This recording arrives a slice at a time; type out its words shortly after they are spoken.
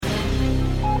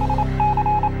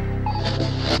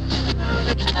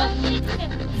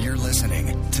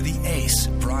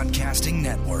Broadcasting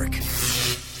Network.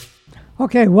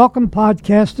 Okay, welcome,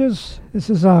 podcasters. This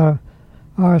is our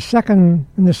second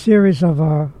in the series of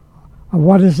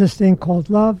What Is This Thing Called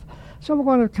Love? So we're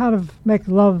going to kind of make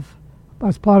love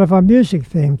as part of our music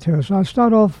theme, too. So I'll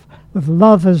start off with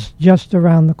Love Is Just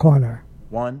Around the Corner.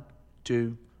 1,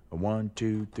 2, 1,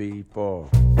 2, 3, 4.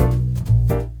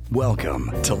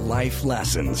 Welcome to Life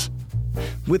Lessons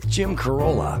with Jim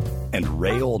Carolla and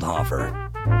Ray Oldhofer.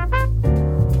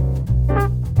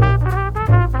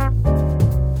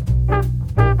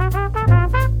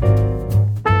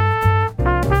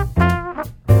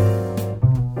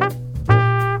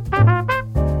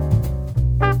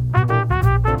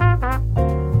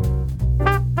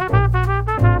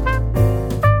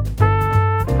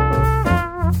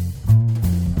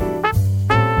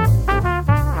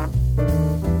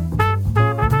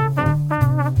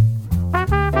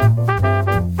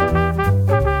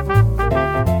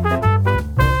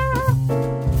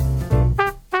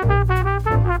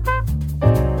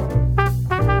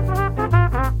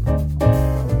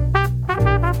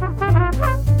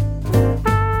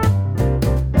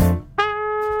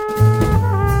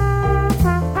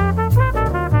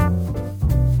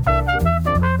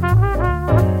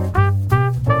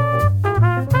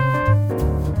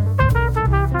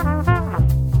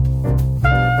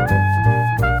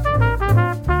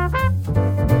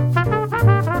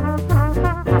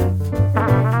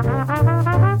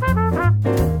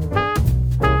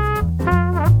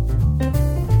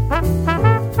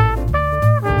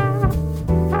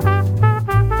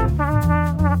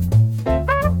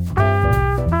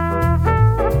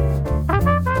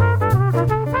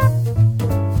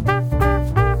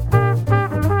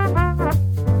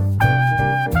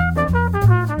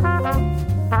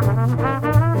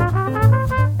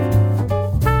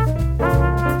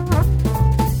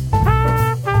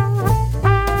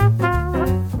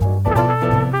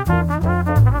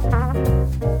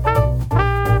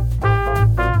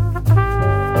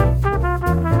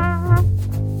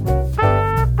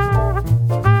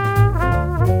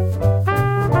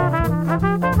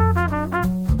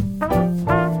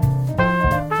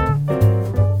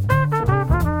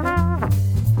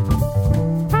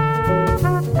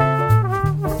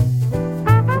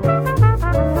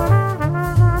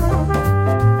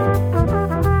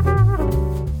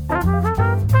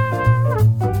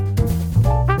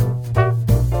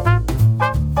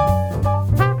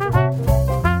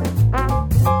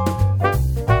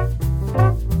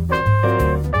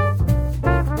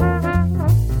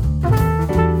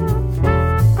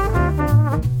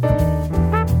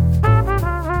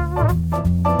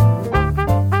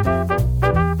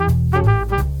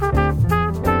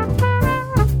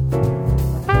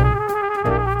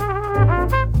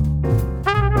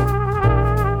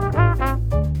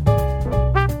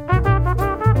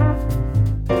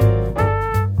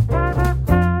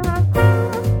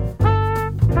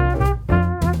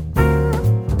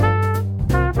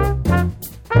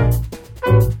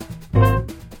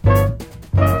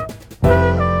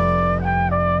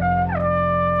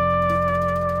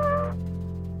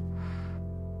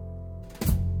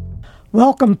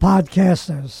 Welcome,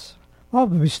 podcasters. Well,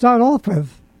 we start off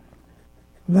with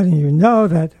letting you know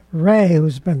that Ray,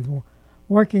 who's been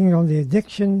working on the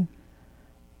addiction,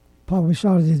 we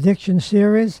started the addiction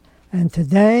series, and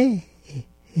today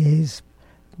he's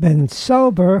been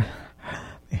sober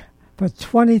for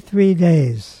 23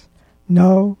 days.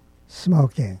 No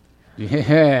smoking.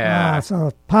 Yeah.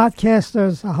 So,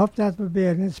 podcasters, I hope that would be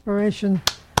an inspiration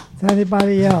to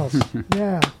anybody else.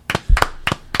 Yeah.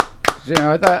 You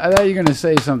know, I thought you were going to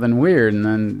say something weird, and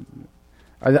then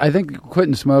I think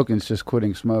quitting smoking is just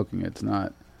quitting smoking. It's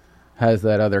not has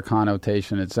that other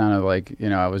connotation. It sounded like, you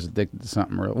know, I was addicted to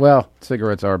something real. Well,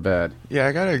 cigarettes are bad. Yeah,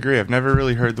 I gotta agree. I've never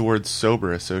really heard the word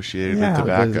sober associated with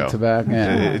tobacco.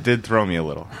 Yeah. It did throw me a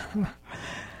little.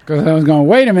 Because I was going,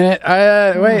 wait a minute. I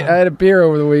had a beer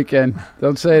over the weekend.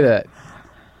 Don't say that.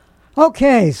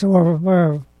 Okay, so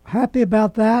we're happy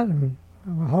about that, and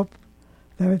we hope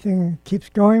everything keeps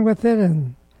going with it,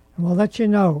 and we'll let you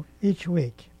know each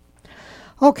week.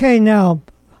 Okay, now,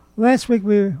 last week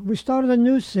we started a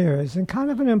new series, and kind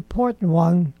of an important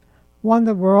one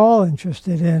that we're all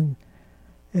interested in,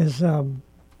 is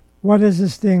what is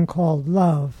this thing called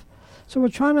love? So we're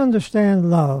trying to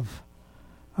understand love,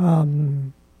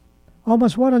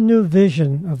 almost what a new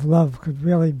vision of love could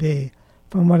really be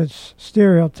from what it's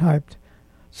stereotyped,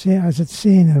 as it's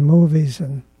seen in movies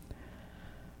and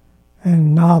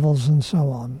novels and so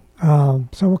on.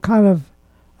 So we're kind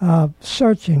of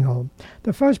searching.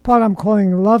 The first part I'm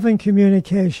calling love and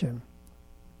communication.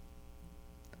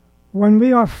 When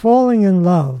we are falling in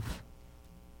love,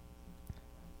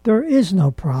 there is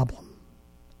no problem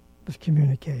with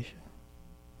communication.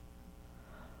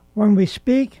 When we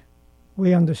speak,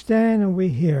 we understand and we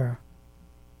hear.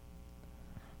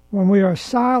 When we are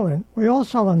silent, we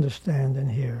also understand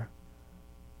and hear.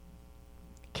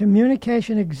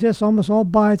 Communication exists almost all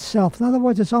by itself. In other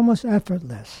words, it's almost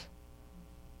effortless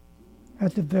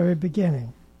at the very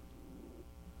beginning.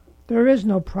 There is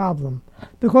no problem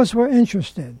because we're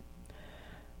interested.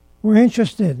 We're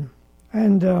interested.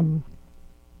 And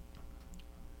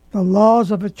the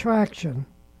laws of attraction,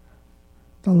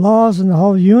 the laws in the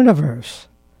whole universe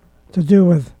to do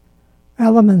with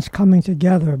elements coming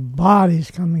together,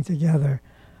 bodies coming together,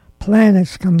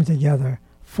 planets coming together,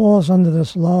 falls under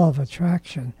this law of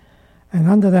attraction. And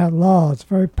under that law, it's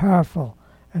very powerful,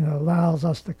 and it allows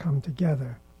us to come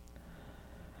together.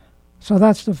 So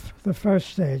that's the first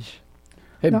stage.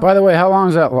 Hey, by the way, how long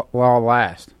does that law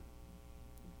last?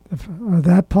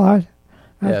 That part?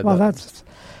 That's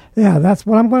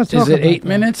what I'm going to talk about. Is it 8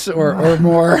 minutes or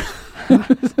more?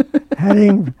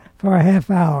 Heading for a half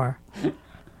hour.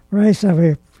 Ray said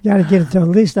we got to get it to at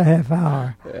least a half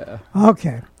hour. Yeah.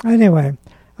 Okay. Anyway,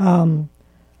 so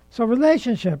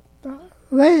relationship.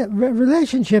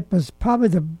 Relationship is probably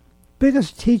the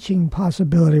biggest teaching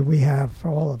possibility we have for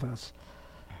all of us.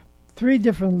 3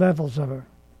 different levels of it.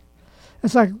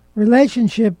 It's like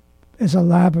relationship is a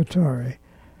laboratory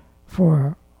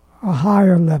for a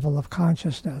higher level of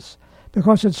consciousness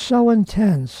because it's so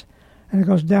intense and it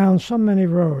goes down so many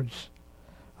roads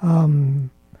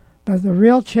that the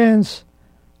real chance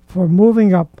for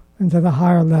moving up into the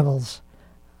higher levels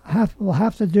will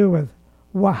have to do with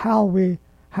how we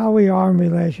are in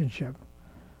relationship.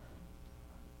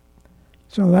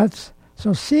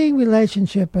 So seeing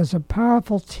relationship as a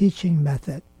powerful teaching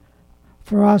method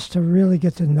for us to really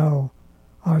get to know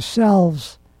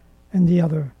ourselves and the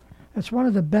other. It's one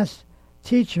of the best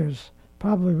teachers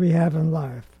probably we have in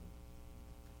life.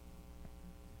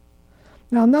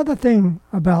 Now, another thing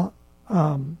about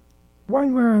when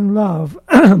we're in love,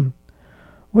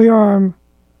 we are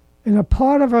in a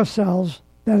part of ourselves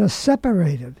that is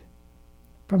separated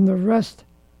from the rest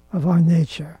of our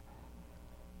nature.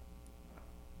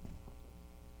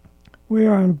 We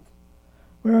are in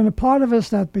a part of us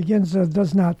that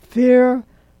does not fear,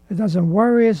 it doesn't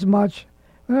worry as much.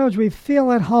 In other words, we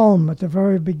feel at home at the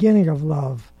very beginning of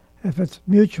love, if it's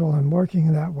mutual and working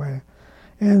in that way.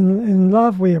 And in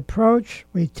love, we approach,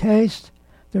 we taste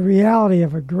the reality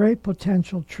of a great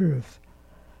potential truth,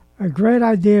 a great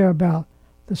idea about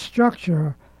the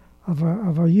structure of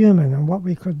a human and what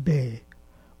we could be.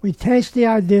 We taste the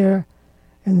idea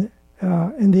in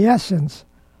the essence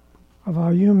of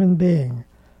our human being.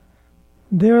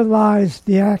 There lies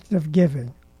the act of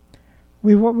giving.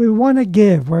 We want to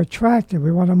give. We're attracted.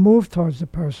 We want to move towards the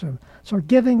person. So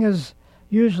giving is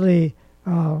usually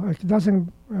it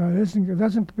doesn't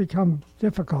become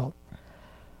difficult.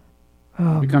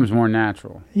 It becomes more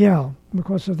natural. Yeah,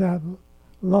 because of that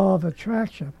law of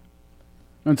attraction.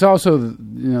 It's also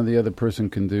the other person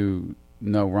can do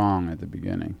no wrong at the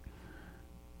beginning.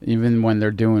 Even when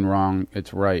they're doing wrong,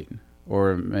 it's right.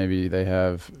 Or maybe they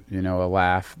have, a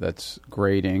laugh that's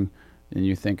grating, and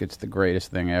you think it's the greatest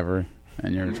thing ever,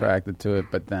 and you're attracted to it,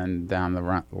 but then down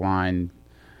the line,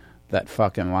 that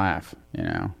fucking laugh,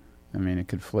 it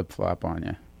could flip-flop on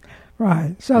you.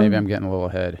 Right. So maybe I'm getting a little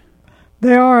ahead.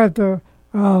 They are at the,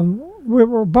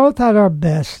 we're both at our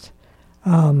best,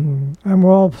 and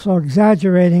we're also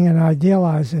exaggerating and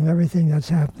idealizing everything that's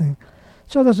happening.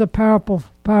 So there's a powerful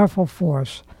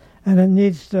force. And it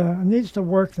needs to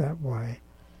work that way.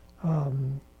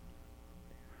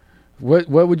 What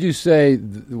would you say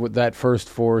with that first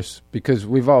force? Because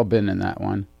we've all been in that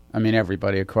one. I mean,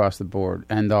 everybody across the board.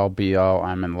 End all, be all.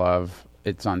 I'm in love.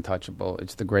 It's untouchable.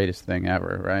 It's the greatest thing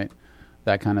ever, right?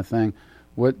 That kind of thing.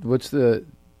 What's the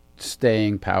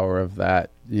staying power of that?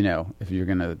 If you're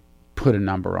going to put a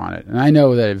number on it, and I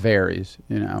know that it varies.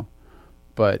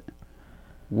 But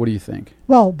what do you think?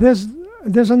 Well,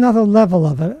 there's another level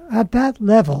of it. At that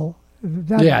level,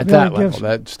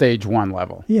 that stage 1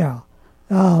 level. Yeah.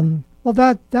 Well,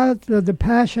 the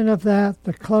passion of that,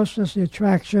 the closeness, the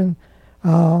attraction,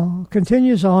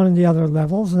 continues on in the other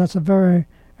levels, and that's a very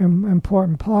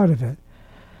important part of it.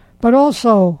 But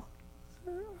also,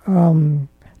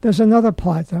 there's another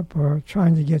part that we're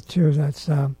trying to get to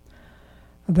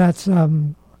that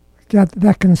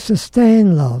can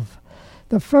sustain love.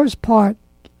 The first part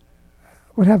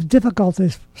would have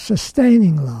difficulties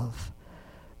sustaining love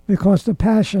because the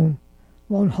passion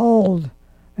won't hold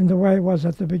in the way it was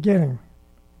at the beginning.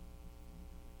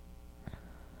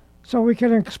 So we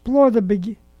can explore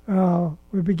we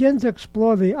begin to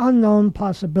explore the unknown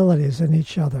possibilities in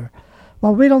each other.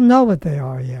 Well, we don't know what they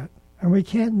are yet, and we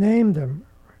can't name them.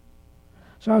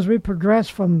 So as we progress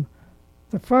from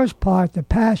the first part, the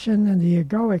passion and the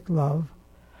egoic love,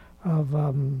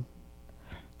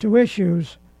 to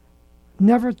issues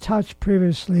never touched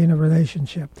previously in a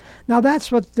relationship. Now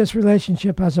that's what this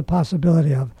relationship has a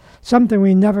possibility of. Something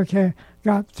we never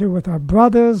got to with our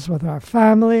brothers, with our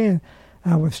family,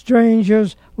 and with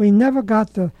strangers. We never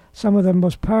got to some of the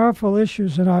most powerful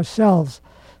issues in ourselves.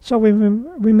 So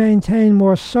we maintain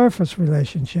more surface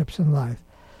relationships in life.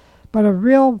 But a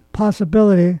real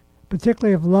possibility,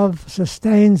 particularly if love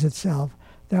sustains itself,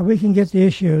 that we can get the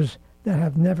issues that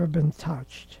have never been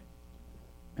touched.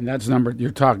 And that's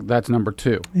that's number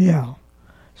 2. Yeah.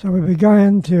 So we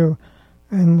began to,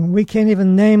 and we can't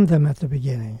even name them at the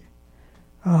beginning.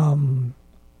 For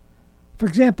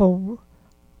example,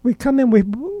 we come in,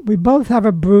 we both have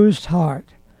a bruised heart,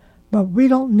 but we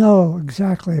don't know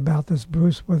exactly about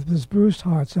what this bruised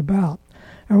heart's about.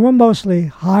 And we're mostly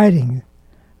hiding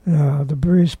the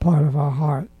bruised part of our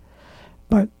heart.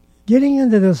 But getting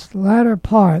into this latter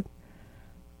part,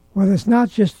 where it's not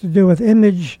just to do with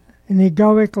image and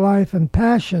egoic life and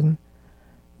passion,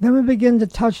 then we begin to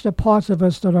touch the parts of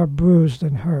us that are bruised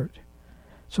and hurt.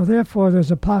 So therefore,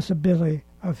 there's a possibility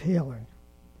of healing.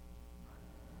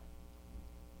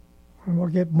 And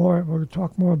we'll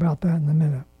talk more about that in a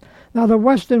minute. Now, the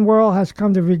Western world has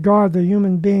come to regard the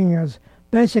human being as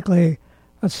basically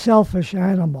a selfish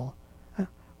animal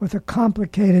with a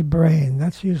complicated brain.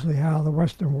 That's usually how the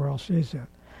Western world sees it.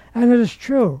 And it is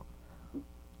true.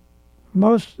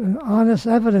 Most honest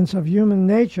evidence of human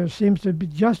nature seems to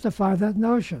justify that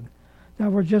notion,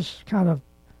 that we're just kind of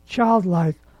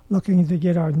childlike, looking to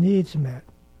get our needs met.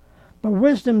 But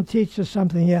wisdom teaches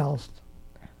something else,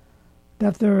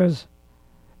 that the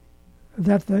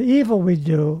evil we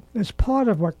do is part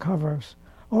of what covers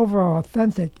over our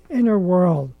authentic inner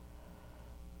world,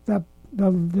 that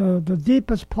the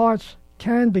deepest parts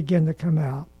can begin to come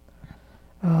out.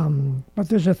 But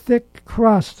there's a thick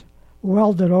crust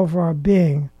welded over our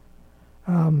being,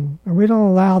 and we don't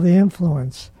allow the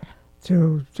influence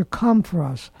to come for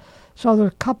us. So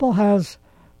the couple has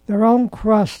their own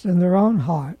crust in their own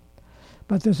heart,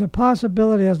 but there's a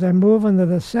possibility as they move into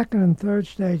the second and third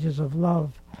stages of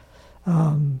love,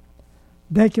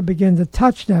 they can begin to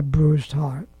touch that bruised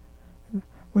heart,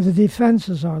 where the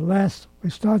defenses are less.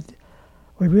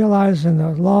 We realize in the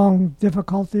long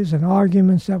difficulties and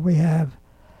arguments that we have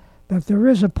that there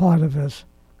is a part of us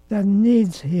that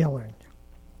needs healing.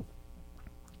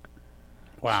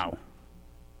 Wow.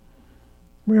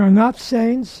 We are not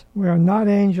saints. We are not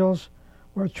angels.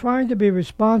 We're trying to be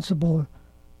responsible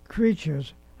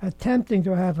creatures, attempting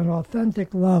to have an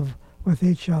authentic love with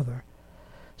each other.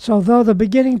 So though the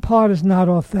beginning part is not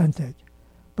authentic,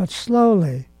 but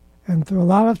slowly and through a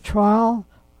lot of trial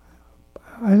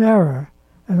and error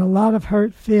and a lot of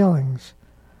hurt feelings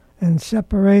and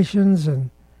separations and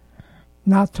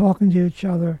not talking to each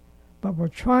other, but we're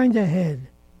trying to head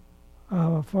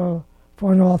for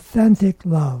an authentic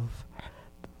love.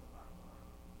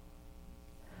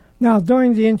 Now,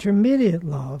 during the intermediate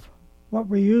love, what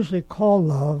we usually call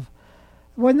love,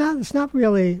 it's not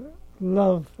really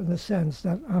love in the sense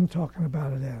that I'm talking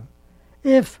about it in.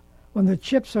 If, when the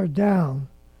chips are down,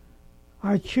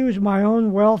 I choose my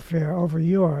own welfare over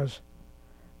yours,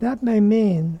 that may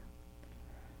mean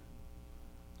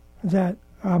that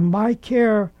my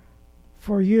care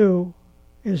for you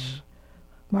is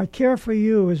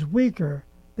weaker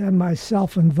than my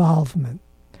self-involvement.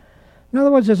 In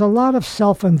other words, there's a lot of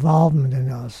self-involvement in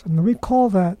us, and we call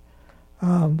that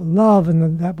love,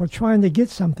 and that we're trying to get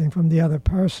something from the other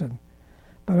person.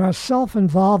 But our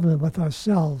self-involvement with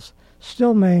ourselves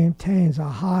still maintains a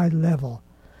high level.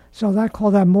 So I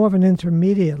call that more of an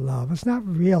intermediate love. It's not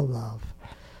real love,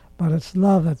 but it's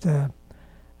love at the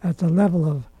level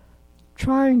of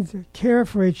trying to care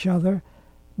for each other,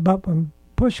 but when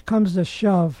push comes to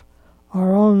shove,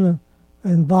 our own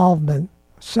involvement,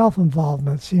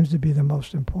 self-involvement, seems to be the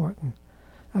most important.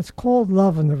 That's called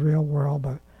love in the real world,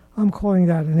 but I'm calling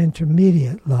that an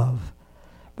intermediate love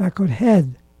that could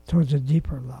head towards a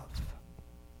deeper love.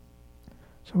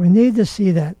 So we need to see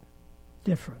that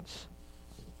difference.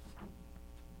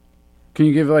 Can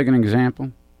you give like an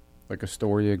example? Like a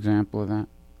story example of that?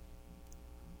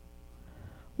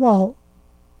 Well,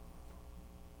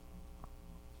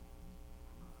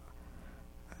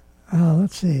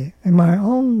 let's see. In my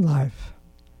own life,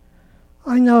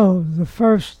 I know the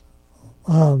first,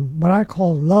 what I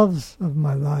call loves of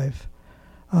my life,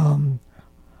 I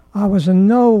was in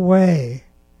no way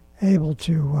able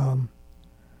to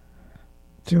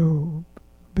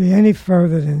be any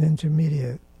further than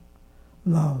intermediate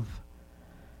love.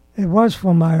 it was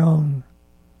for my own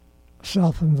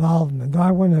self-involvement.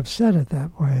 I wouldn't have said it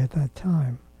that way at that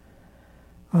time.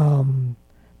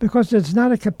 Because there's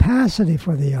not a capacity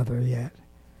for the other yet.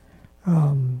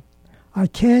 I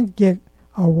can't get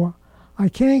a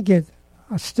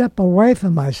step away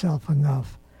from myself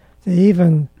enough to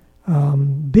even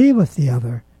be with the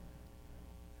other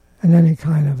in any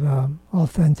kind of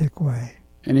authentic way.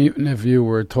 And even if you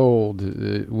were told,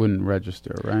 it wouldn't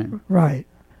register, right? Right.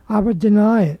 I would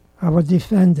deny it. I would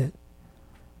defend it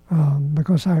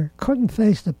because I couldn't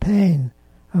face the pain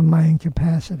of my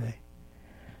incapacity.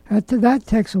 That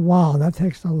takes a while. That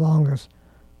takes the longest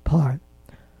part.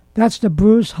 That's the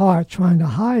bruised heart trying to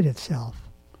hide itself.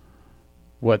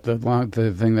 What the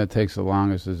thing that takes the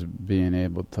longest is being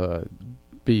able to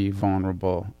be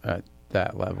vulnerable at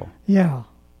that level. Yeah,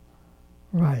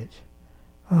 right.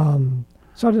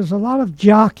 So there's a lot of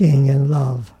jockeying in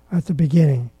love at the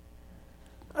beginning.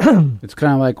 It's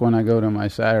kind of like when I go to my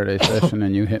Saturday session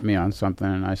and you hit me on something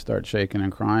and I start shaking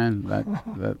and crying.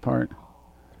 That part.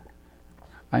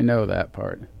 I know that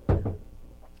part.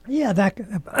 Yeah, that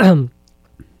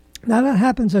now that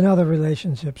happens in other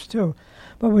relationships too,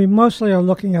 but we mostly are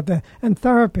looking at that. In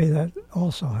therapy, that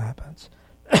also happens.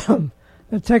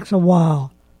 It takes a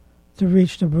while to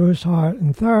reach the bruised heart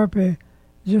in therapy,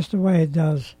 just the way it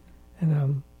does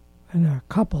in a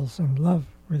couples and love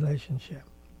relationship.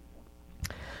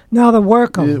 Now the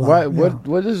work of love.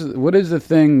 What is the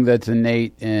thing that's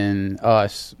innate in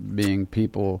us being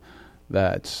people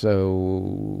that's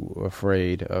so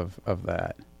afraid of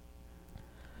that?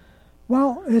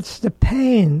 Well, it's the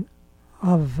pain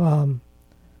of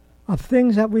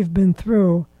things that we've been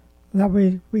through that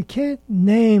we can't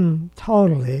name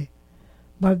totally,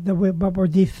 but we're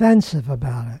defensive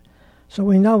about it. So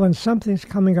we know when something's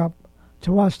coming up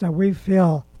to us that we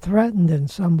feel threatened in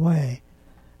some way,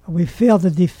 we feel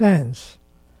the defense,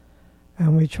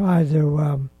 and we try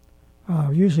to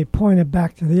usually point it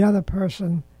back to the other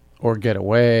person. Or get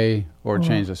away, or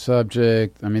change the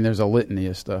subject. I mean, there's a litany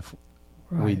of stuff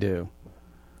we do.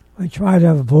 We try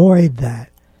to avoid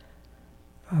that.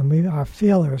 Our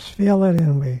feelers feel it,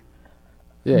 and we...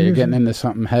 Yeah, you're getting into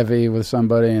something heavy with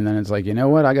somebody, and then it's like, you know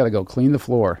what? I got to go clean the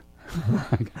floor.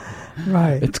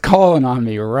 Right. It's calling on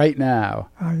me right now.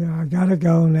 I got to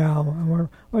go now. And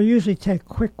we'll usually take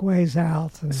quick ways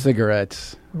out. And,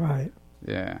 cigarettes. Right.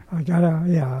 Yeah.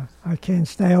 I can't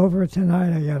stay over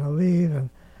tonight. I got to leave,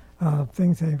 and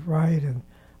things ain't right, and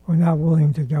we're not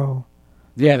willing to go.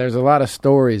 Yeah, there's a lot of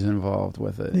stories involved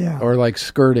with it. Yeah. Or like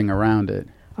skirting around it.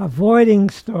 Avoiding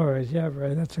stories. Yeah,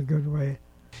 right. That's a good way.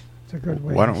 It's a good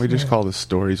way. Why don't we just call the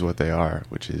stories what they are,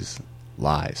 which is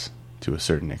lies to a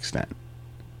certain extent?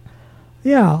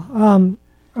 Yeah.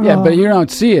 But you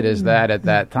don't see it as that at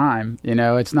that time. You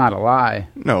know, it's not a lie.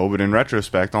 No, but in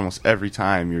retrospect, almost every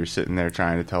time you're sitting there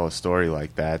trying to tell a story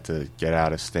like that to get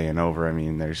out of staying over, I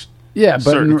mean, there's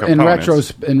but in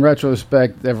in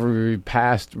retrospect, every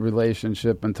past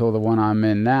relationship until the one I'm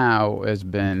in now has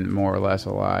been more or less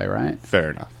a lie, right?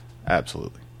 Fair enough.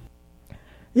 Absolutely.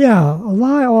 Yeah, a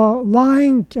lie or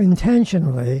lying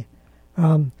intentionally.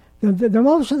 The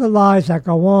most of the lies that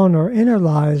go on are inner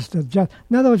lies. In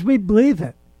other words, we believe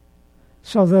it.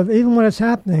 So that even when it's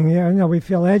happening, we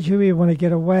feel edgy. We want to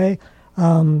get away.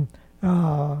 I'm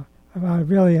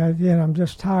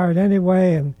just tired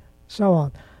anyway, and so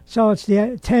on. So it's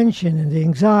the tension and the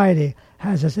anxiety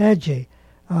has us edgy.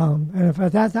 And if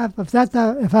at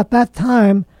that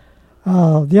time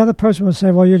the other person would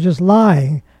say, "Well, you're just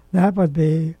lying," that would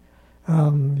be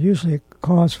usually a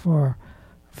cause for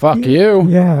fuck you.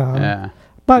 Yeah.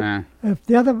 But if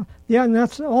the other, and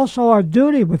that's also our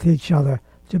duty with each other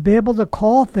to be able to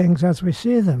call things as we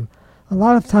see them. A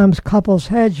lot of times couples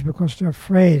hedge because they're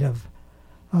afraid of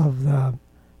the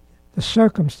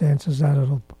circumstances that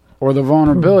it'll. Or the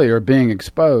vulnerability, or being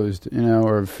exposed,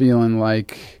 or feeling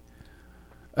like,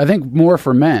 I think more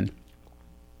for men,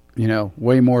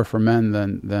 way more for men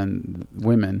than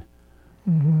women,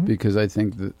 because I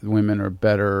think that women are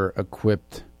better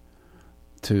equipped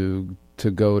to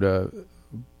go to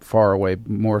far away,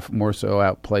 more so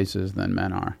out places than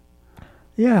men are.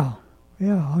 Yeah.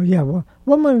 Well,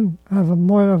 women have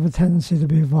more of a tendency to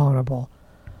be vulnerable.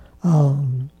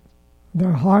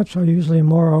 Their hearts are usually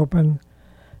more open.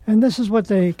 And this is what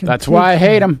they can. That's why I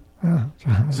hate them. And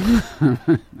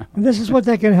this is what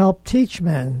they can help teach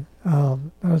men. That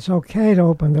it's okay to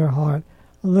open their heart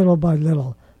little by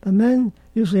little. The men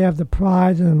usually have the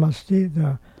pride and the mystique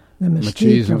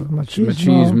of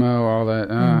machismo, all that.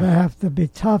 And they have to be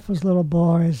tough as little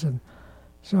boys, and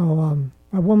so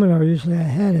women are usually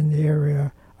ahead in the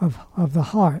area of the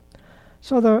heart.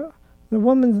 So the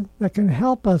woman that can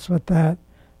help us with that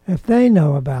if they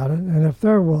know about it and if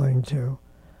they're willing to,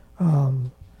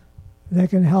 they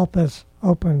can help us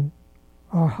open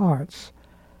our hearts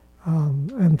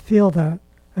and feel that.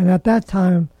 And at that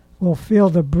time, we'll feel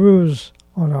the bruise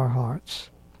on our hearts.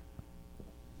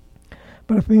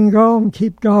 But if we can go and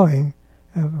keep going,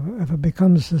 if it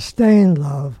becomes sustained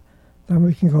love, then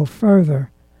we can go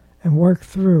further and work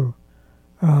through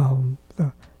and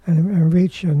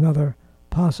reach another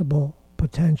possible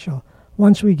potential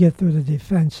once we get through the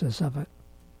defenses of it.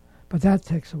 But that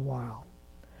takes a while.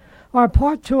 Our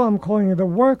part 2, I'm calling it the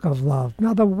work of love.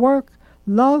 Now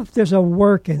love, there's a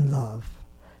work in love.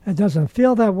 It doesn't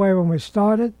feel that way when we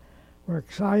started. We're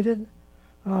excited.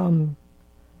 When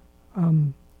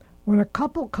a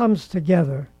couple comes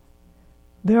together,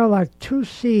 they're like two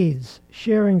seeds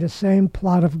sharing the same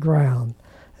plot of ground.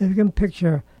 If you can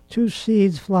picture two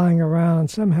seeds flying around, and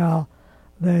somehow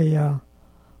they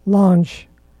launch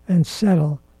and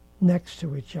settle next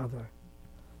to each other.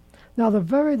 Now,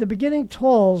 the beginning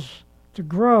tools to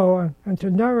grow and to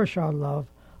nourish our love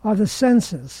are the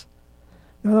senses.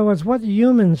 In other words, what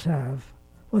humans have.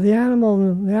 Well, the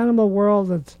animal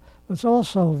world, it's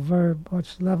also very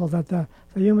much leveled that the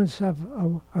humans have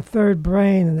a third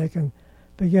brain, and they can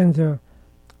begin to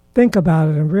think about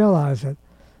it and realize it.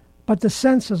 But the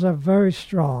senses are very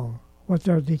strong, what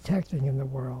they're detecting in the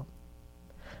world.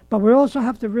 But we also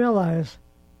have to realize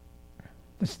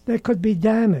they could be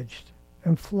damaged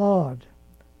and flawed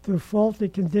through faulty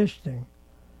conditioning,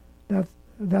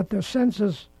 that their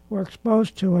senses were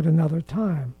exposed to at another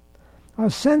time. Our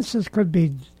senses could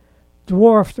be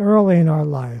dwarfed early in our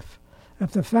life.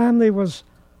 If the family was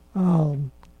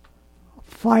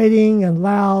fighting and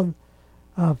loud,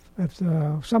 if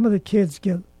some of the kids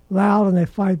get loud and they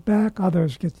fight back,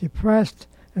 others get depressed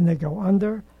and they go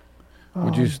under.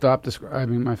 Would you stop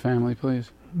describing my family,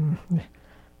 please?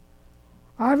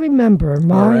 I remember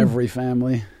mine. Or every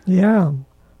family. Yeah.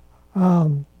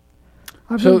 Does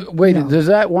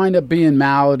that wind up being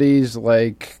maladies?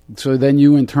 Like, so then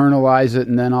you internalize it,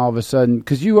 and then all of a sudden,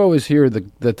 because you always hear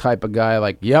the type of guy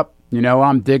like, "Yep,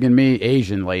 I'm digging me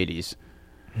Asian ladies.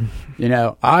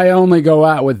 I only go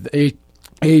out with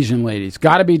Asian ladies.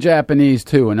 Got to be Japanese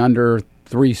too, and under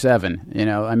 3'7".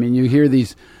 I mean, you hear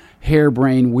these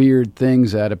harebrained, weird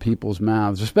things out of people's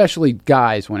mouths, especially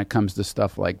guys when it comes to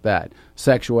stuff like that.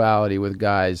 Sexuality with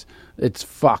guys, it's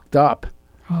fucked up.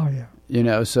 Oh, yeah.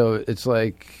 So it's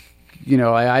like,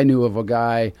 I knew of a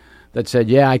guy that said,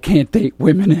 "Yeah, I can't date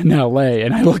women in L.A."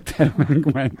 And I looked at him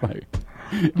and went like,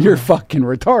 "You're fucking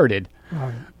retarded."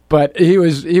 Right. But he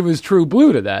was true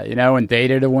blue to that, and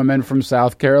dated a woman from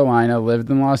South Carolina, lived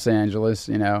in Los Angeles,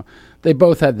 They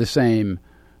both had the same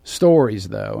stories,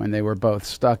 though, and they were both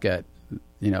stuck at,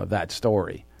 that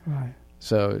story. Right.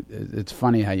 So it's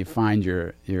funny how you find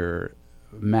your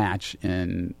match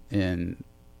in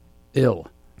ill.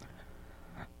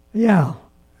 Yeah.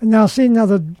 Now, see,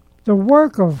 the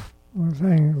work of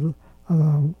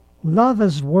love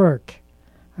is work,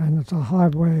 and it's a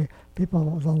hard way.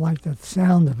 People don't like the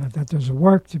sound of it, that there's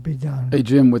work to be done. Hey,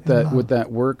 Jim, with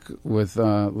that work,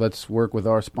 let's work with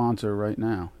our sponsor right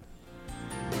now.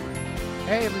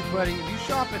 Hey, everybody, if you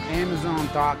shop at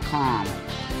Amazon.com,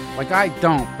 like I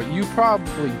don't, but you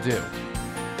probably do,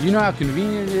 you know how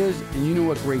convenient it is, and you know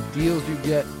what great deals you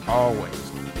get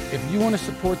always. If you want to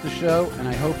support the show, and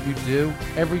I hope you do,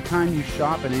 every time you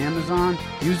shop at Amazon,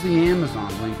 use the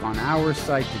Amazon link on our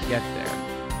site to get there.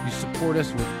 You support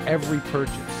us with every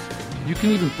purchase. You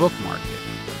can even bookmark it,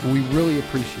 and we really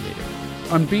appreciate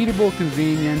it. Unbeatable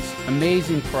convenience,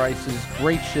 amazing prices,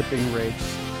 great shipping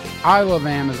rates. I love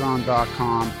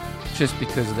Amazon.com just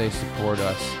because they support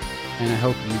us, and I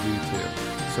hope you do too.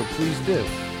 So please do.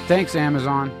 Thanks,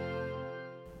 Amazon.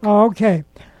 Oh, okay.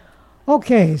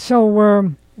 Okay, so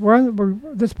we're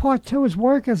this part 2 is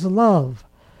work as love.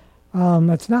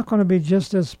 It's not going to be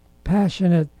just as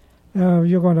passionate.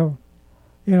 You're going to,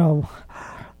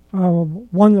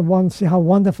 see how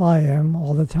wonderful I am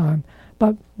all the time.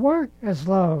 But work as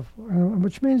love,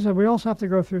 which means that we also have to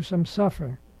go through some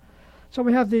suffering. So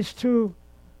we have these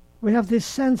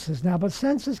senses now, but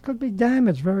senses could be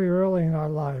damaged very early in our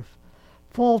life,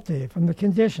 faulty from the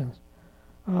conditions.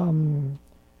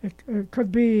 It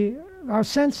could be, our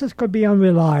senses could be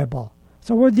unreliable.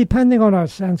 So we're depending on our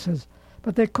senses,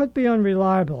 but they could be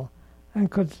unreliable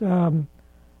and could send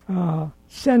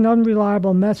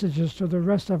unreliable messages to the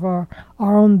rest of our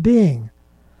own being.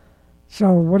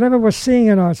 So whatever we're seeing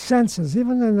in our senses,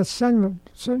 even in a certain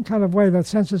kind of way that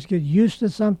senses get used to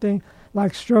something,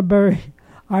 like strawberry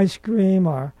ice cream,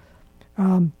 or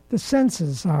the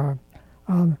senses are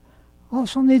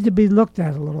also need to be looked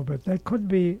at a little bit. They could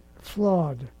be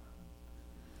flawed.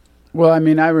 Well, I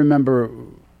mean, I remember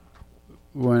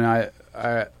when I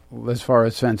as far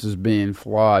as senses being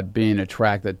flawed, being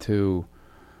attracted to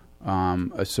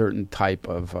a certain type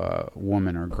of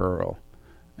woman or girl,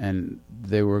 and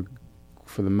they were,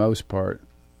 for the most part,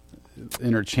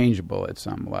 interchangeable at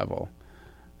some level.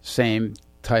 Same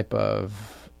type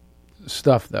of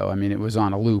stuff, though. I mean, it was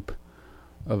on a loop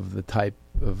of the type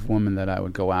of woman that I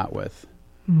would go out with.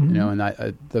 Mhm. You know,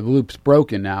 and the loop's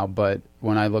broken now, but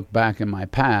when I look back in my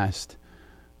past,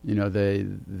 you know, they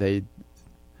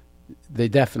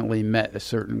definitely met a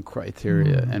certain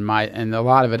criteria, and a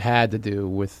lot of it had to do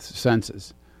with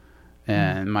senses,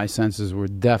 and my senses were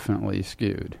definitely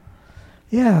skewed.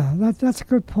 Yeah, that's a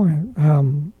good point.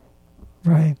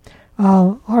 Right.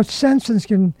 Our senses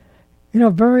can,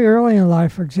 very early in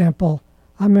life, for example,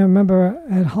 I remember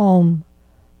at home,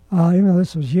 even though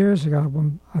this was years ago,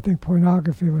 when I think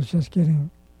pornography was just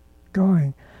getting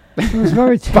going. It was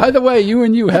very By the way, you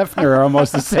and Hugh Hefner are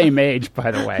almost the same age,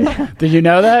 by the way. Did you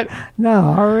know that? No,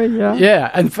 already, yeah.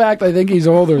 Yeah. In fact, I think he's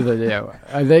older than you.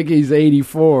 I think he's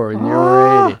 84 and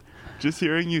you're 80. Just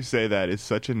hearing you say that is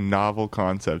such a novel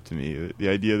concept to me. The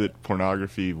idea that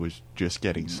pornography was just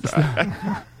getting started.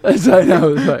 As I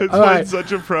know. It's like, It's all played right.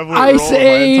 such a prevalent Ice role in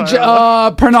my Age entire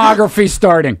life. pornography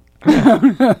starting.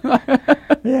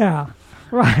 Yeah,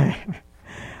 right.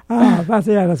 Oh, that's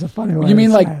a funny way. You mean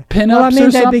to like say it. pinups Well, I mean,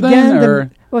 or they something? began Or?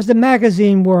 it was the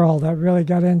magazine world that really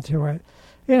got into it.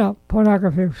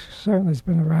 Pornography certainly has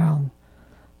been around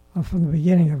from the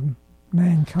beginning of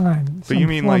mankind. But you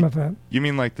mean form like of it. you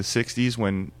mean like the '60s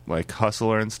when like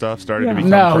Hustler and stuff started to Yeah. become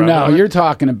No, prevalent?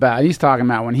 he's talking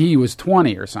about when he was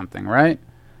 20 or something, right?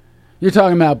 You're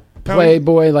talking about No,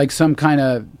 Playboy, like some kind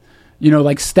of,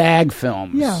 like stag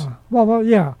films. Yeah. Well,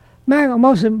 yeah.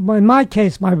 In my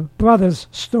case, my brothers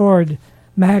stored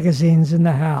magazines in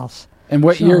the house. And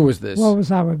what So, year was this? What was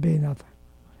that would be? Nothing.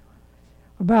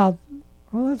 About,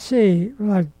 let's see,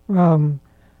 like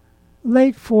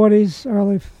late 40s,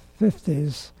 early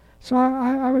 50s. So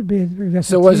I would be. I guess,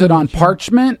 So a was it on teenager.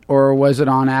 parchment or was it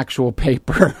on actual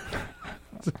paper?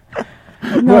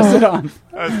 No. Was it on?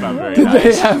 That's not very Did nice.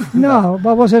 they have? No,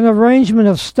 but was an arrangement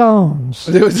of stones.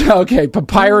 It was okay.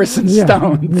 Papyrus and Yeah,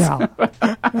 stones. Yeah,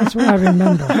 that's what I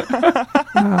remember.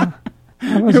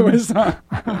 It was on.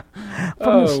 From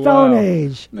Oh, the Stone wow.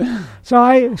 Age. So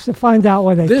I used to find out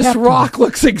where they This kept them. rock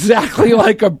looks exactly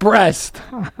like a breast.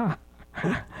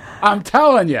 I'm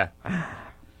telling you.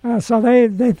 So they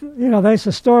used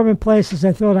to store them in places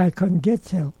they thought I couldn't get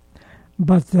to.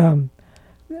 But in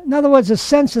other words, the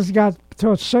senses got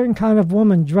to a certain kind of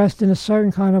woman dressed in a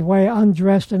certain kind of way,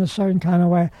 undressed in a certain kind of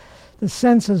way. The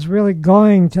senses really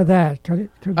going to that. Could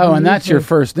Oh, be and that's your easily-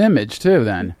 first image too,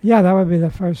 then. Yeah, that would be the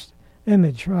first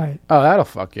image, right? Oh, that'll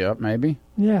fuck you up, maybe.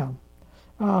 Yeah.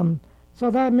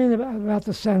 So that means about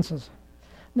the senses.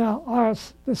 Now,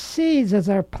 the seeds as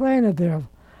they're planted there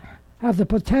have the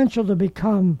potential to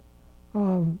become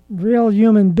real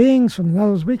human beings from them. In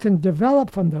other words, we can develop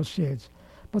from those seeds,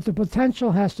 but the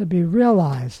potential has to be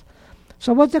realized.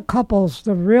 So what the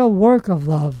real work of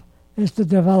love is to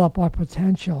develop our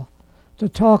potential, to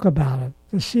talk about it,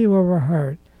 to see where we're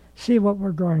hurt, see what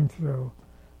we're going through,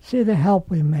 see the help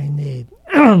we may need,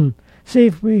 see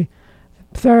if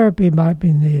therapy might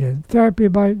be needed. Therapy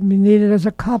might be needed as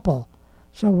a couple.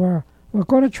 So we're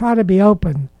going to try to be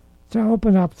open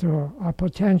up to our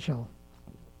potential.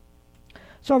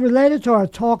 So related to our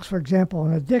talks, for example,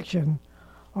 in addiction,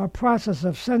 our process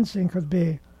of sensing could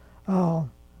be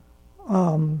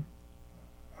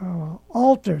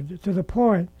altered to the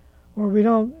point where we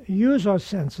don't use our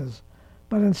senses,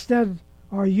 but instead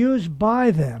are used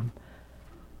by them.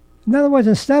 In other words,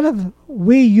 instead of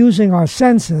we using our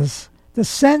senses, the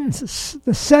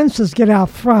senses get out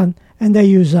front and they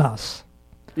use us.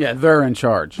 Yeah, they're in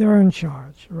charge. They're in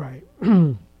charge, right.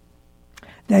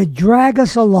 They drag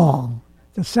us along.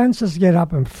 The senses get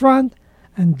up in front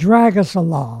and drag us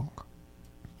along.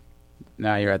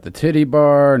 Now you're at the titty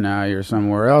bar. Now you're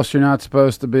somewhere else you're not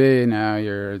supposed to be. Now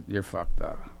you're fucked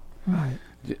up. Right.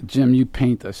 Jim, you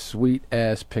paint a sweet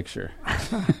ass picture.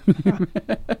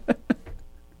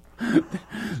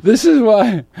 This is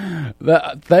why.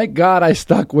 Thank God I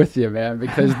stuck with you, man,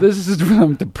 because this is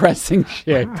some depressing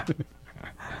shit.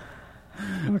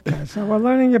 Okay, so we're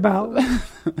learning about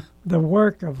the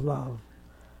work of love.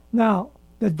 Now,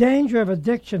 the danger of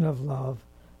addiction of love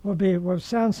will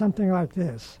sound something like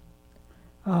this.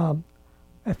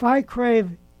 If I crave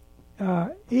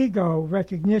ego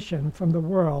recognition from the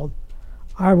world,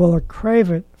 I will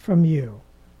crave it from you.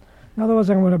 In other words,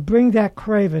 I'm going to bring that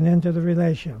craving into the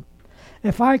relation.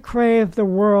 If I crave the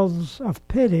world's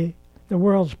pity,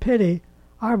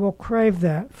 I will crave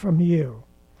that from you.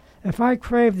 If I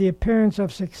crave the appearance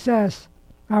of success,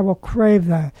 I will crave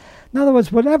that. In other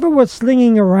words, whatever was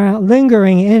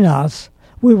lingering in us,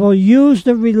 we will use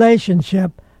the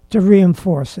relationship to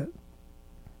reinforce it.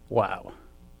 Wow.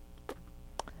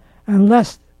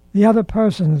 Unless the other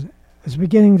person is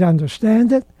beginning to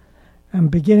understand it and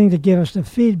beginning to give us the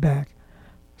feedback.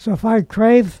 So if I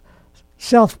crave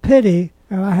self-pity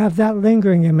and I have that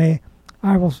lingering in me,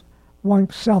 I will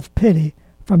want self-pity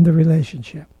from the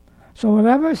relationship. So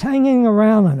whatever is hanging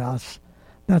around in us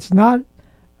that's not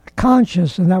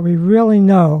conscious and that we really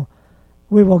know,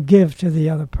 we will give to the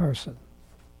other person.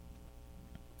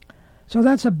 So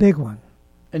that's a big one.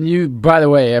 And you, by the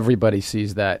way, everybody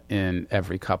sees that in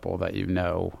every couple that you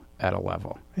know at a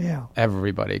level. Yeah.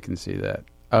 Everybody can see that.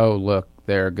 Oh, look,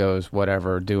 there goes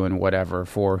whatever, doing whatever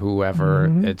for whoever.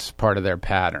 Mm-hmm. It's part of their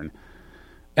pattern.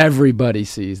 Everybody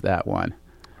sees that one.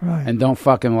 Right. And don't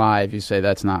fucking lie if you say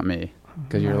that's not me,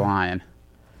 because you're Right. lying.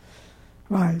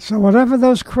 Right. So whatever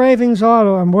those cravings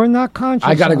are, and we're not conscious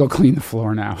I got to of, go clean the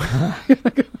floor now.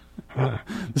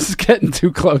 This is getting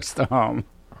too close to home.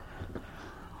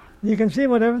 You can see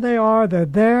whatever they are, they're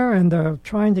there and they're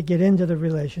trying to get into the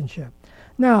relationship.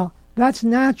 Now, that's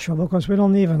natural because we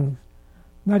don't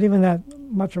not even that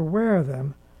much aware of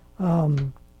them.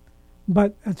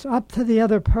 But it's up to the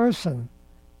other person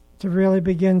to really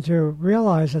begin to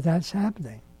realize that that's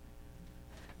happening.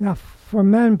 Now, for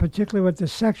men, particularly with the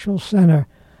sexual center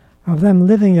of them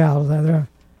living out of that,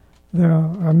 there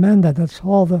are men that's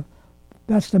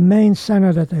the main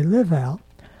center that they live out.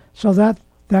 So that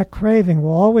craving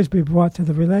will always be brought to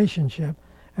the relationship,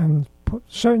 and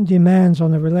certain demands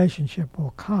on the relationship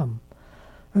will come.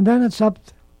 And then it's up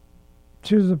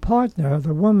to the partner,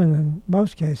 the woman in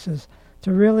most cases,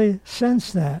 to really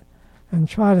sense that and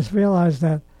try to realize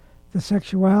that the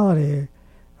sexuality,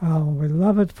 we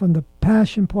love it from the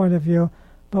passion point of view,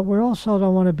 but we also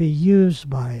don't want to be used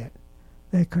by it.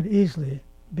 They could easily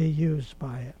be used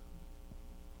by it.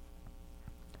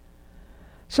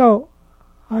 So,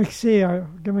 I see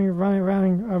coming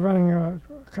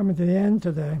to the end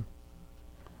today.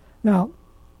 Now,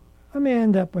 let me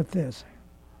end up with this.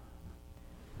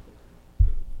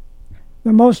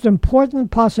 The most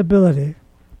important possibility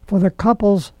for the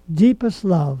couple's deepest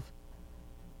love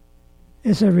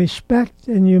is a respect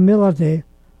and humility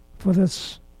for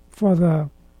the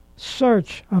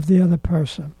search of the other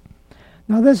person.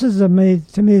 Now, this is to me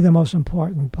the most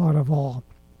important part of all.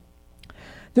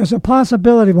 There's a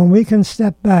possibility when we can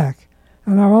step back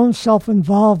and our own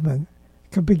self-involvement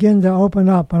could begin to open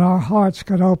up and our hearts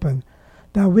could open,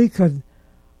 that we could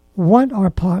want our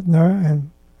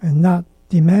partner and not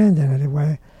demand in any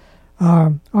way,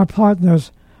 our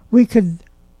partners, we could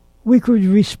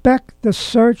respect the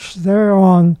search they're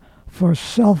on for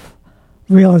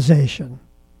self-realization,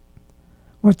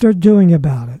 what they're doing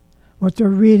about it, what they're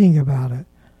reading about it,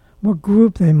 what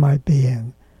group they might be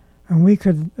in. And we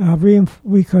could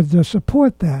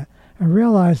support that and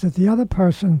realize that the other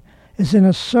person is in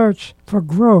a search for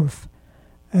growth,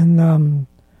 and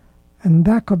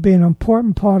that could be an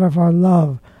important part of our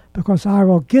love, because I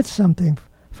will get something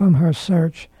from her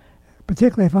search,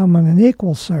 particularly if I'm on an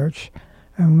equal search,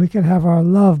 and we can have our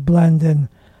love blend in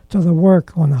to the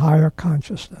work on higher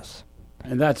consciousness.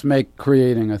 And that's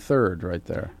creating a third right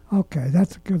there. Okay,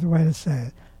 that's a good way to say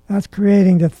it. That's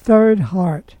creating the third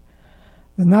heart.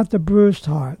 Not the bruised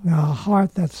heart, now a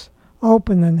heart that's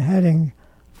open and heading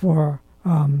for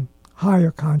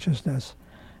higher consciousness.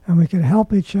 And we can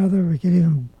help each other, we can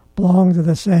even belong to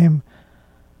the same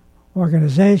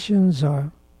organizations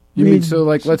or You mean, so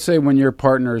like, let's say when your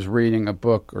partner is reading a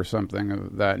book or something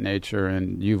of that nature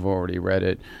and you've already read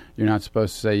it, you're not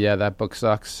supposed to say, yeah, that book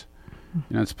sucks.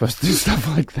 You're not supposed to do stuff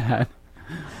like that.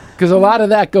 Because a lot of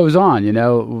that goes on, you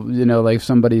know, like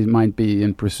somebody might be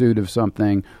in pursuit of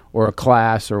something or a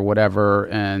class or whatever,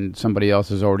 and somebody else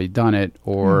has already done it,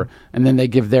 and then they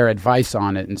give their advice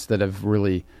on it instead of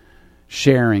really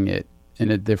sharing it in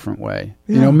a different way.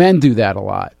 Yeah. You know, men do that a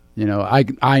lot. You know,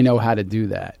 I know how to do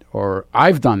that, or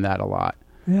I've done that a lot.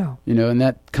 Yeah. You know, and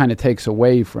that kind of takes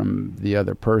away from the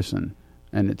other person,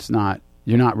 and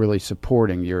you're not really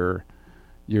supporting you're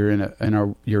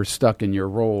stuck in your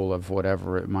role of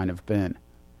whatever it might have been.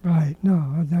 Right.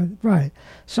 No. Right.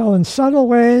 So in subtle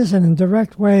ways and in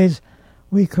direct ways,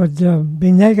 we could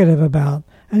be negative about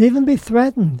and even be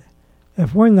threatened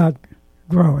if we're not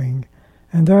growing,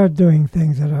 and they're doing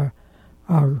things that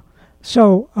are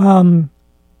so.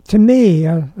 To me,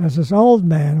 as this old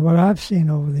man, what I've seen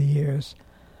over the years,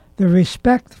 the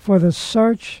respect for the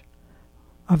search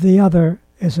of the other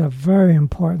is a very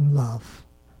important love.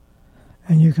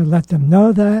 And you can let them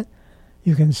know that.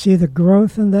 You can see the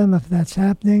growth in them if that's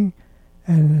happening.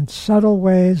 and in subtle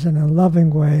ways and in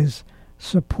loving ways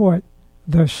support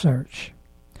their search.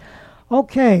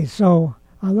 Okay, so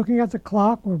looking at the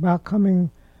clock, we're about coming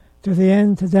to the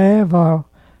end today of our...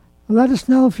 Let us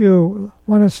know if you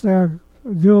want us to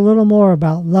do a little more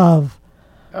about love.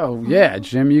 Oh, yeah,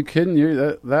 Jim, you kidding?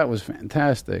 That was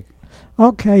fantastic.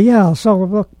 Okay, yeah. So,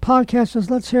 look, podcasters,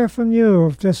 let's hear from you.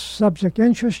 If this subject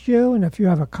interests you and if you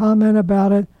have a comment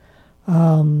about it,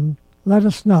 let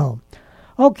us know.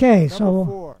 Okay,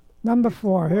 number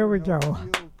four. Here we go.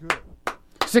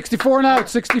 64 now.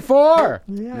 64.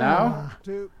 Yeah. Now?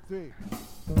 2, 3.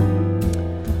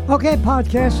 Okay,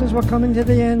 podcasters, we're coming to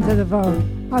the end of,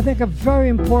 I think, a very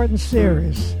important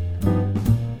series.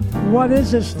 What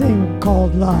is this thing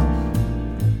called love?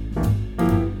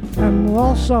 And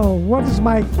also, what is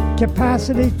my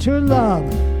capacity to love?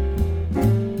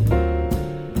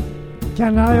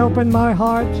 Can I open my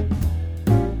heart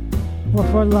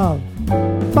for love?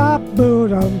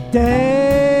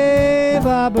 Ba-boo-dum-day,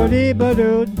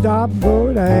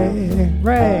 ba-boo-dee-ba-doo-da-boo-day.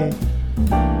 Ray.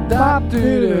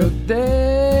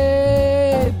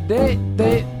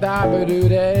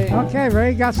 Okay,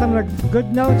 Ray got some of the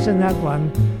good notes in that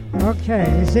one. Okay,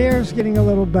 his ear's getting a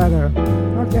little better.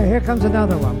 Okay, here comes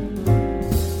another one.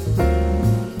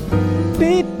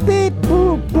 Beep, beep,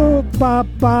 boop, boop, bop,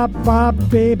 bop, bop,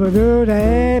 beep, ba-doo,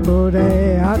 day, boo,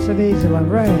 day. That's an easy one,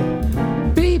 Ray.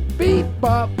 Beep, beep,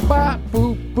 bop, bop,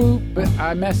 boop, boop.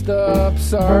 I messed up.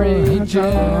 Sorry, Jim.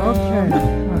 Okay.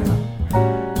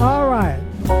 All right.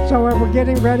 So we're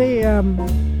getting ready.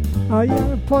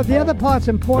 The other part's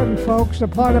important, folks. The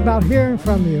part about hearing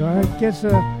from you. It gives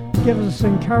us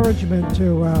encouragement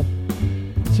to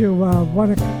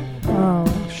want to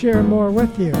share more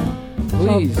with you.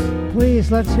 Please. So, please,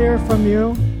 let's hear from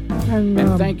you. And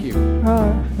thank you.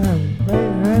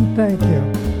 And thank you.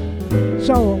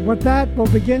 So with that, we'll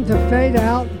begin to fade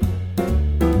out.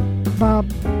 Bob,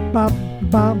 bob,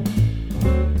 bob.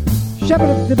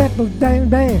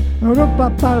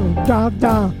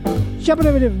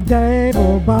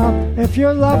 If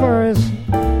your lover is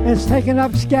taking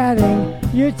up scatting,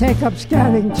 you take up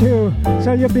scatting too,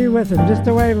 so you'll be with him, just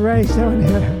the way Ray's doing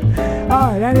here.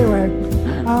 All right, anyway,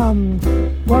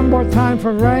 one more time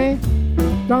for Ray.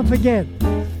 Don't forget,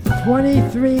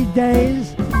 23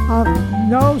 days of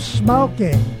no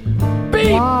smoking.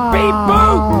 Beep, wow. beep,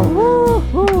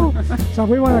 boop. Woo-hoo. So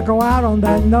we want to go out on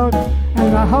that note,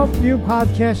 and I hope you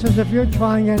podcasters, if you're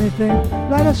trying anything,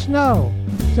 let us know.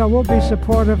 So we'll be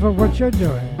supportive of what you're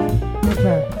doing.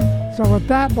 Okay. So with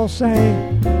that, we'll say,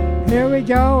 here we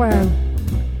go, and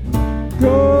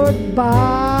goodbye.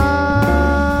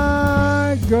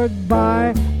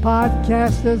 Goodbye,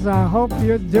 podcasters. I hope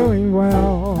you're doing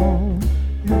well.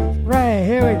 Ray,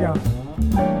 here we go.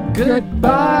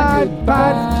 Goodbye,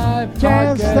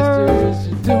 podcasters.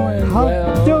 You're doing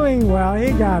well. Doing well.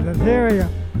 He got it. Here we go.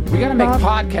 We gotta make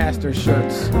podcaster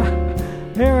shirts.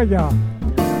 Here we go.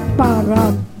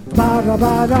 Ba-dum,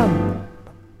 ba-da-ba-dum.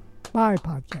 Bye,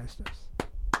 podcasters.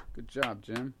 Good job,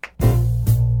 Jim.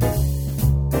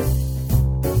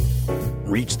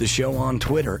 Reach the show on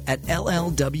Twitter at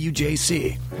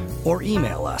LLWJC or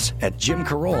email us at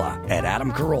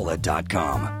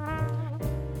jimcarolla@adamcarolla.com.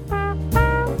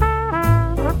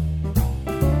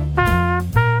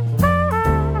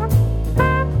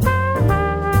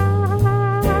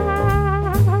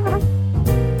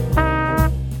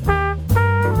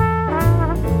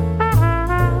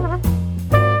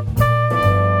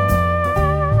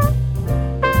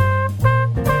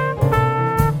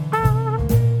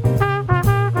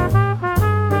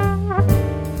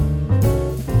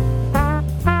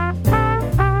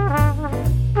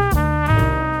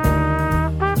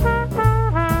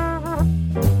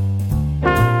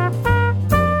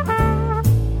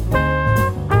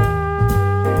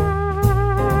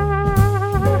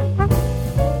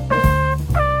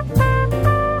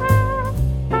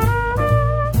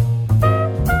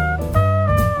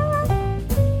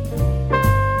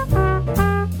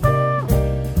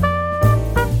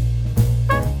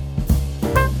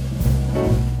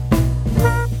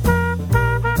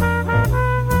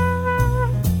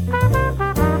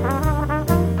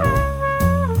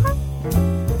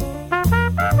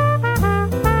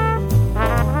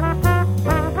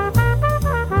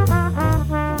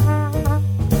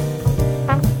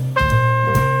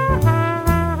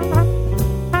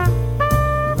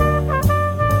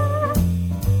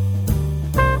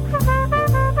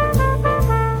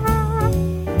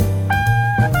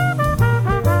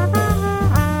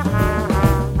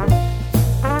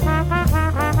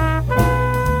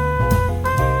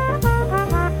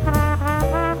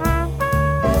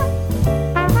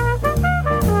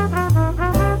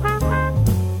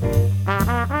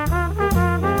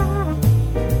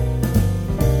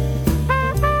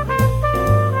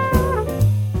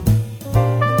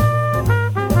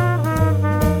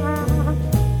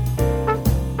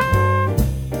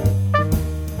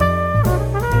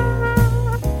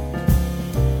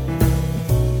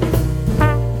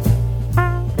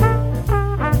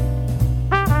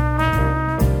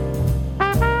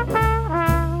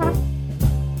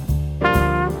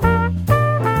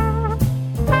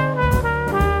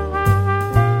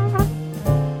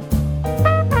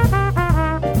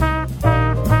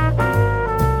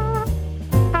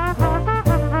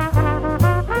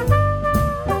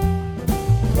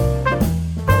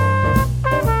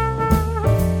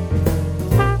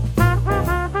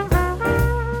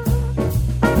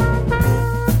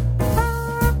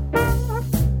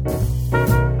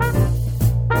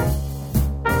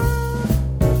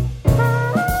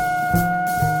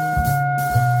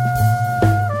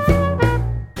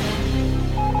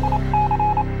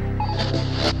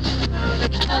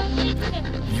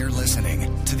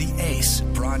 listening to the Ace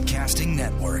Broadcasting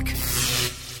Network.